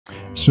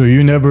So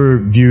you never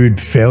viewed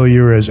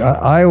failure as,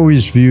 I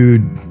always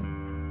viewed,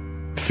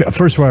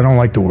 first of all, I don't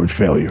like the word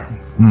failure.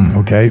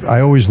 Okay. I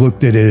always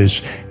looked at it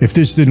as, if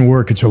this didn't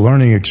work, it's a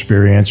learning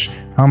experience.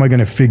 How am I going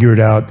to figure it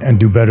out and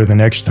do better the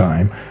next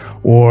time?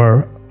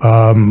 Or,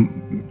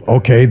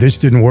 okay, this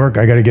didn't work,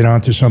 I got to get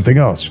on to something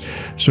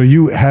else. So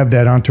you have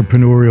that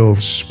entrepreneurial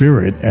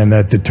spirit and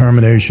that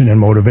determination and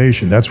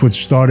motivation. That's what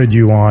started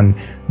you on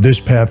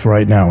this path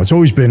right now. It's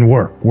always been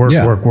work.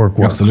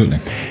 Absolutely.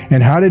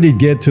 And how did it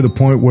get to the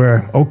point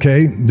where,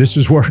 okay, this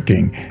is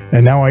working,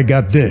 and now I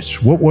got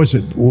this? What was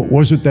it? What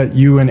was it that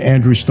you and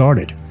Andrew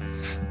started?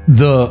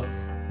 The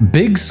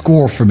big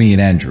score for me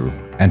and Andrew,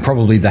 and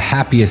probably the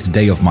happiest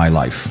day of my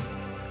life,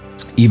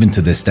 even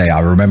to this day,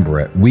 I remember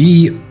it.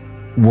 We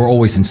were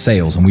always in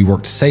sales and we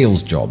worked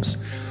sales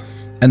jobs.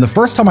 And the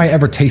first time I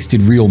ever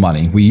tasted real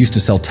money, we used to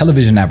sell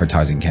television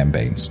advertising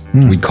campaigns.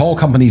 We'd call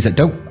companies that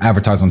don't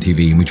advertise on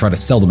TV and we try to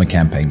sell them a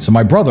campaign. So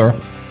my brother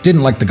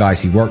didn't like the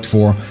guys he worked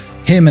for.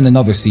 Him and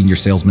another senior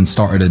salesman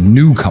started a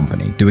new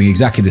company doing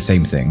exactly the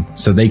same thing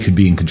so they could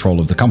be in control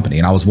of the company.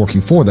 And I was working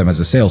for them as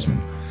a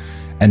salesman.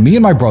 And me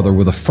and my brother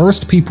were the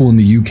first people in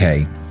the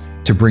UK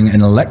to bring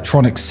an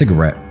electronic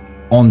cigarette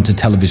onto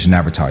television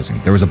advertising.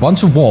 There was a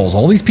bunch of walls.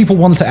 All these people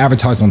wanted to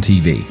advertise on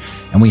TV.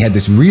 And we had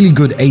this really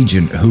good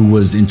agent who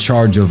was in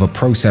charge of a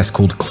process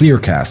called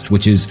Clearcast,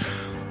 which is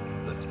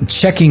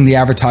checking the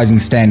advertising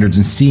standards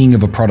and seeing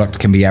if a product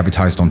can be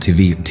advertised on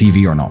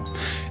TV or not.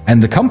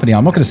 And the company,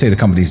 I'm not going to say the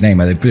company's name,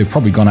 they've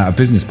probably gone out of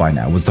business by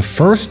now, was the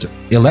first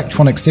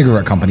electronic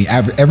cigarette company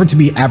ever to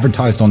be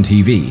advertised on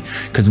TV,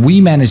 because we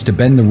managed to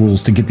bend the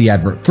rules to get the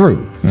advert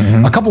through.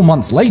 A couple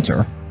months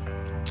later,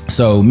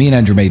 so me and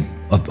Andrew made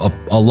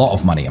a lot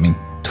of money. I mean,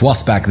 to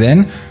us back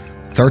then,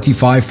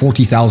 $35,000,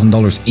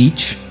 $40,000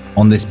 each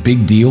on this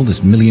big deal, this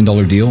 $1 million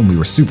deal, and we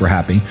were super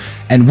happy.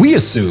 And we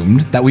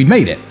assumed that we'd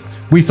made it.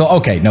 We thought,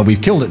 okay, no,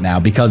 we've killed it now,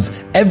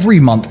 because every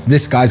month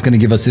this guy's going to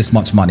give us this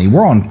much money.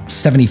 We're on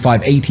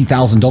 $75,000,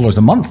 $80,000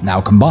 a month now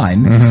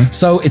combined.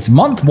 So it's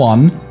month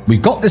one.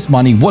 We've got this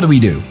money. What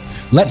do?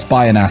 Let's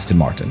buy an Aston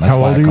Martin. Let's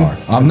buy a car.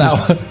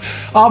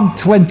 I'm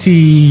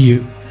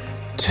 22.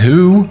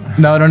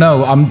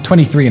 No. I'm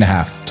 23 and a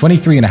half.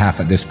 23 and a half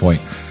at this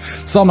point.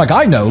 So I'm like,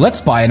 I know, let's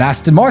buy an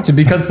Aston Martin,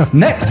 because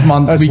next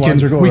month we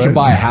can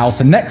buy a house,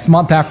 and next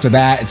month after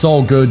that, it's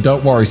all good,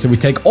 don't worry. So we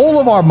take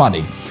all of our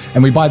money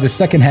and we buy the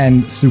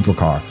secondhand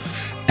supercar.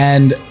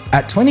 And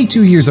at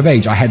 22 years of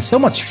age, I had so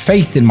much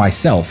faith in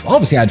myself.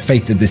 Obviously, I had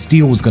faith that this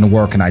deal was going to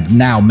work and I'd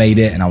now made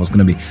it and I was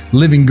going to be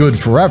living good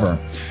forever.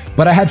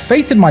 But I had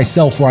faith in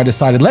myself where I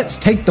decided, let's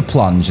take the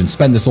plunge and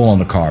spend this all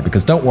on a car,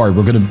 because don't worry,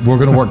 we're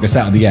gonna work this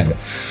out at the end.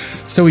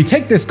 So we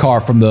take this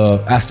car from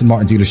the Aston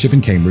Martin dealership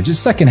in Cambridge. It's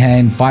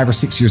secondhand, 5 or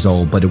 6 years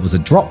old, but it was a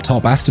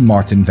drop-top Aston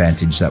Martin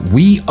Vantage that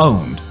we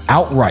owned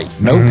outright.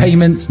 No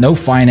payments, no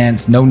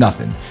finance, no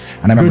nothing.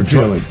 And I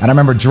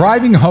remember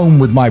driving home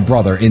with my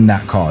brother in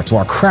that car to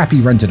our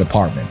crappy rented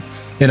apartment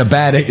in a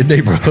bad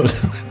neighborhood.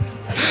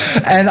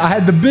 And I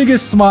had the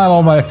biggest smile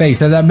on my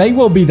face, and that may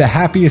well be the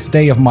happiest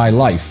day of my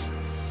life.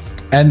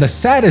 And the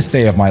saddest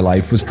day of my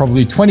life was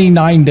probably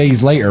 29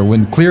 days later,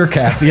 when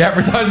Clearcast, the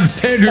advertising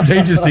standards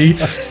agency,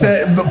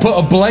 put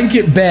a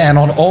blanket ban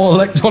on all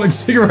electronic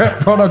cigarette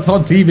products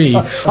on TV.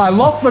 I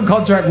lost the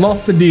contract,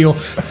 lost the deal.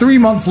 3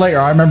 months later,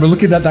 I remember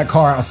looking at that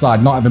car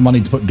outside, not having money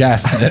to put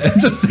gas in it,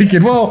 and just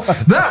thinking, well,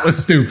 that was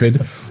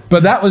stupid.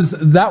 But that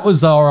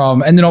was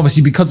our, and then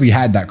obviously because we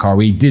had that car,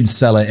 we did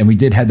sell it and we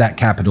did have that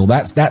capital.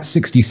 That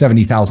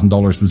 $60,000,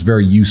 $70,000 was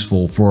very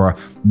useful for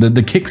the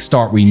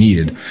kickstart we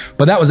needed.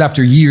 But that was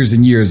after years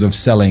and years of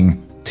selling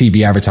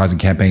TV advertising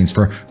campaigns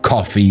for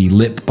coffee,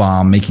 lip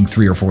balm, making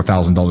 $3,000 or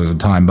 $4,000 a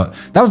time. But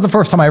that was the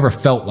first time I ever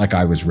felt like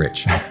I was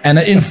rich. And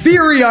in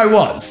theory I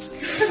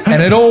was,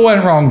 and it all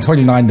went wrong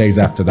 29 days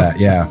after that.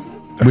 Yeah.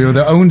 We were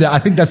I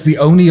think that's the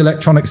only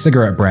electronic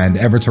cigarette brand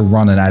ever to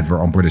run an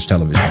advert on British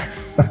television.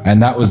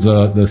 And that was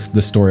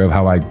the story of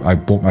how I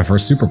bought my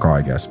first supercar,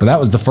 I guess. But that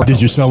was the first.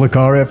 Did you sell the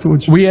car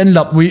afterwards? We ended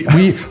up, we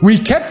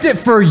kept it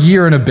for a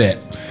year and a bit.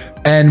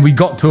 And we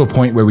got to a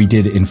point where we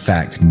did, in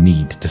fact,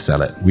 need to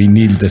sell it. We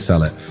needed to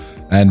sell it.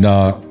 And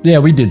yeah,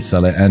 we did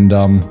sell it. And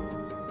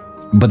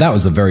but that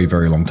was a very,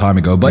 very long time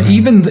ago. But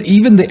even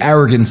the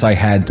arrogance I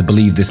had to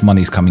believe this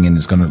money's coming in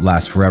is going to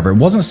last forever, it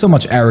wasn't so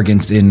much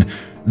arrogance in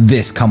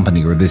this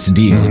company or this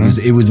deal.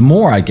 It was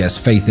more, I guess,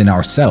 faith in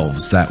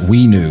ourselves that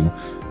we knew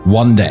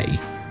one day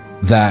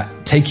that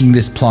taking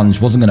this plunge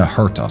wasn't going to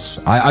hurt us.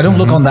 I don't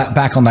look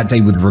back on that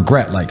day with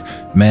regret, like,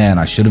 man,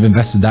 I should have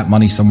invested that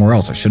money somewhere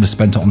else. I should have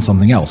spent it on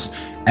something else.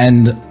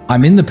 And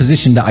I'm in the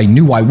position that I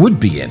knew I would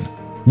be in,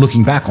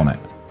 looking back on it.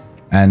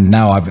 And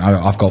now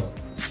I've got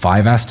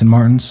 5 Aston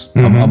Martins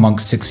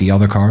amongst 60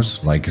 other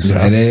cars. Like,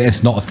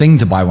 it's not a thing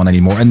to buy one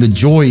anymore, and the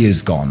joy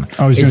is gone.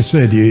 I was going to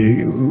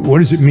say, what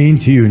does it mean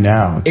to you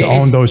now to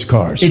own those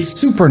cars? It's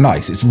super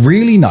nice. It's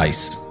really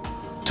nice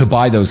to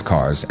buy those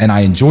cars, and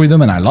I enjoy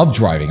them, and I love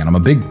driving, and I'm a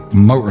big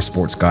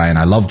motorsports guy, and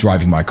I love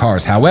driving my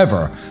cars.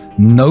 However,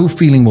 no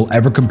feeling will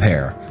ever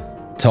compare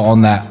to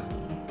on that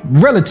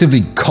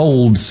relatively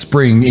cold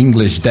spring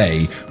English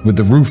day with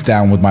the roof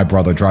down with my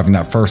brother driving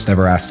that first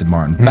ever Aston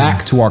Martin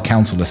back to our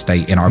council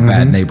estate in our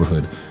bad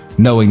neighborhood,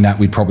 knowing that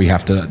we'd probably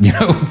have to, you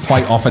know,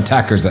 fight off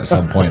attackers at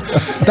some point.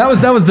 That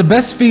was the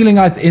best feeling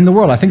in the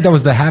world. I think that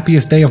was the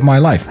happiest day of my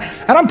life.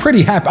 And I'm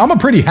pretty happy. I'm a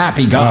pretty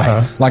happy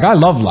guy. Like, I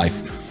love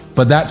life.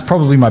 But that's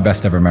probably my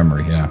best ever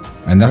memory, yeah.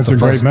 And that's the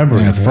first, great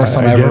memory. Yeah, it's the first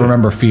time I ever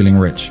remember feeling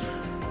rich.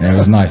 Yeah, it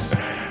was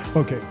nice.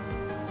 Okay.